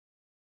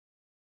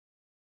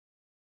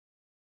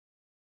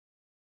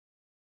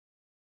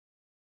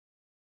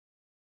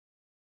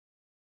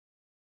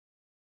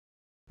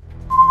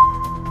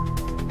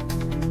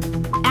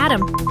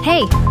Adam,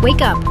 hey,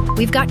 wake up.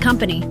 We've got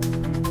company.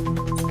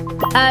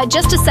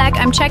 Just a sec,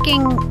 I'm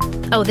checking...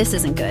 Oh, this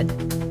isn't good.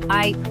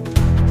 I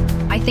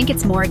think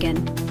it's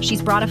Morrigan.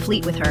 She's brought a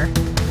fleet with her.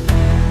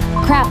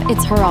 Crap,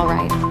 it's her all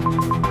right.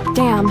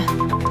 Damn,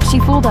 she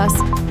fooled us.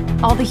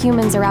 All the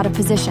humans are out of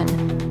position.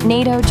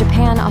 NATO,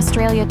 Japan,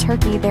 Australia,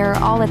 Turkey, they're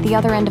all at the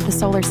other end of the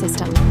solar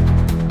system.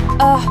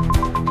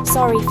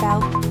 Sorry,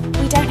 Fel.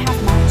 We don't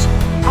have much.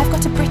 I've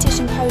got a British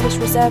and Polish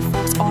reserve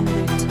force en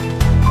route.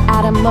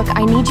 Adam, look,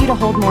 I need you to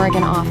hold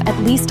Morrigan off, at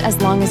least as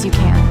long as you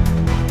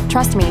can.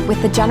 Trust me, with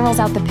the generals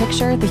out the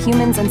picture, the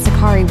humans and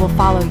Sakari will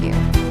follow you.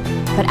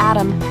 But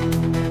Adam,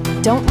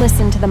 don't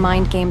listen to the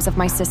mind games of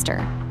my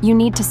sister. You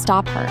need to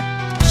stop her.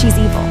 She's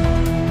evil.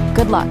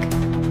 Good luck,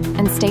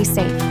 and stay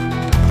safe,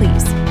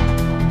 please.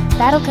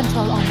 Battle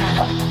control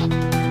online.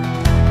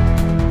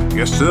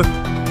 Yes, sir?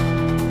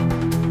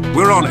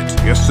 We're on it,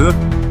 yes, sir?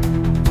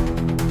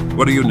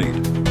 What do you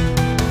need?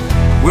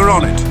 We're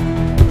on it.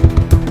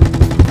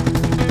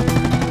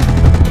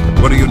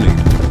 What do you need?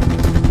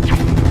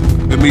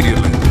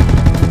 Immediately.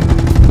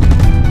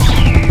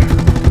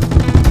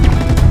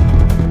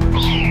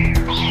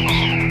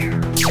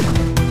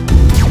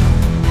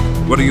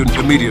 What do you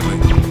immediately?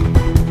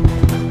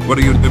 What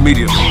do you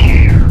immediately?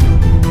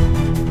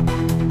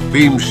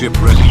 Beam ship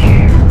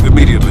ready.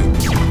 Immediately.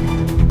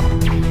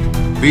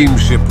 Beam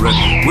ship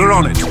ready. We're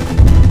on it.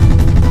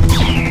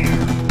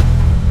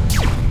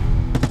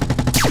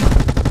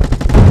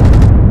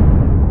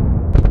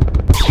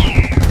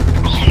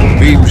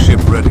 Beam ship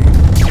ready.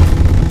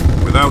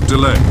 Without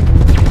delay.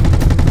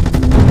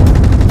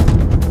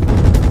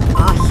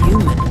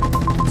 Human.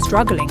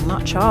 Struggling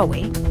much, are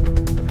we?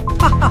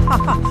 Ha ha ha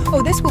ha!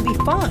 Oh, this will be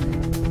fun.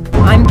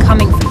 I'm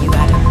coming for you,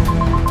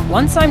 Adam.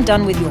 Once I'm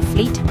done with your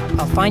fleet,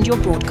 I'll find your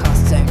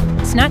broadcast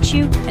zone, snatch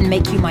you, and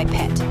make you my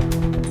pet.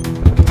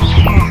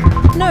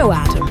 No,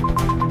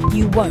 Adam.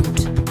 You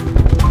won't.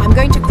 I'm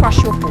going to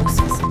crush your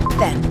forces.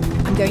 Then,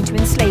 I'm going to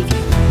enslave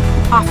you.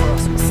 Half of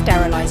us will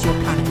sterilize your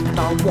planet, and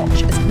I'll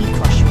watch as we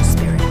crush your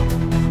spirit.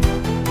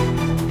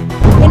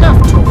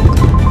 Enough talk.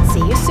 See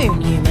you soon,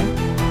 human.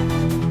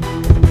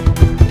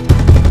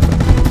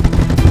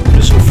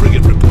 Missile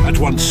frigate report at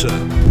once,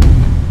 sir.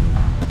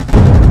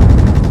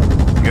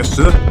 Yes,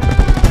 sir?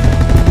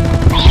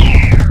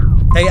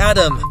 Hey,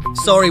 Adam.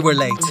 Sorry we're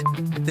late.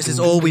 This is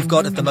all we've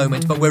got at the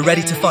moment, but we're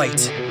ready to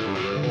fight.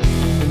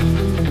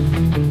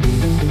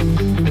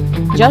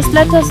 Just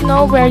let us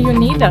know where you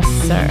need us,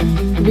 sir.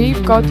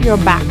 We've got your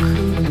back.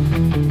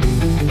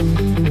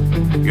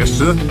 Yes,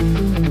 sir?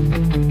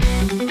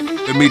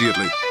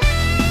 Immediately.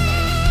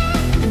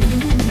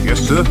 Yes,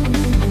 sir?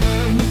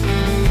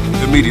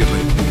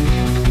 Immediately.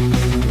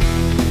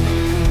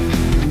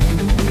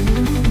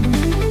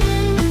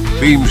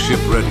 Beam ship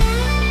ready.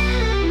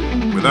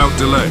 Without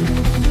delay.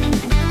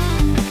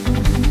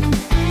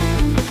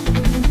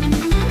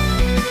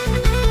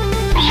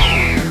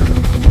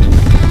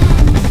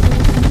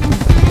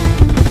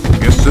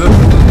 Yes, sir?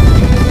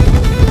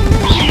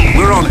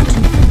 We're on it.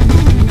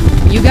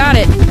 You got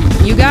it.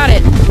 You got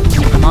it.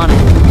 I'm on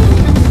it.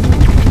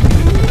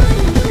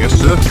 Yes,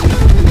 sir?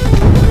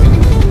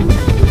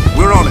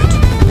 We're on it.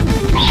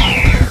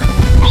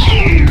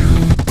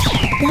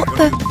 What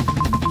the?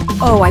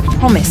 Oh, I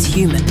promise,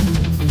 human.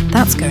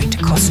 That's going to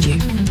cost you.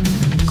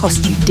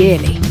 Cost you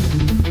dearly.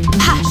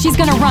 Ha! She's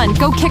gonna run.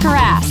 Go kick her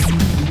ass.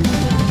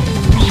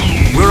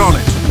 We're on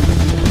it.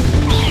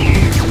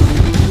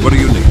 What do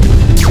you need?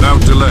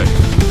 Without delay.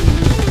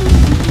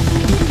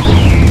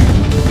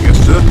 Yes,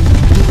 sir?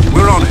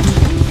 We're on it.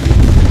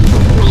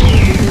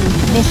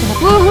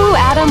 Woohoo,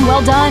 Adam,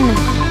 well done.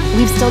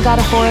 We've still got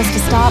a forest to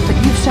stop, but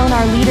you've shown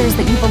our leaders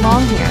that you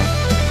belong here.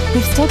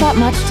 We've still got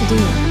much to do.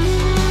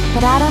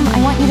 But Adam,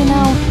 I want you to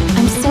know,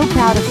 I'm so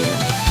proud of you.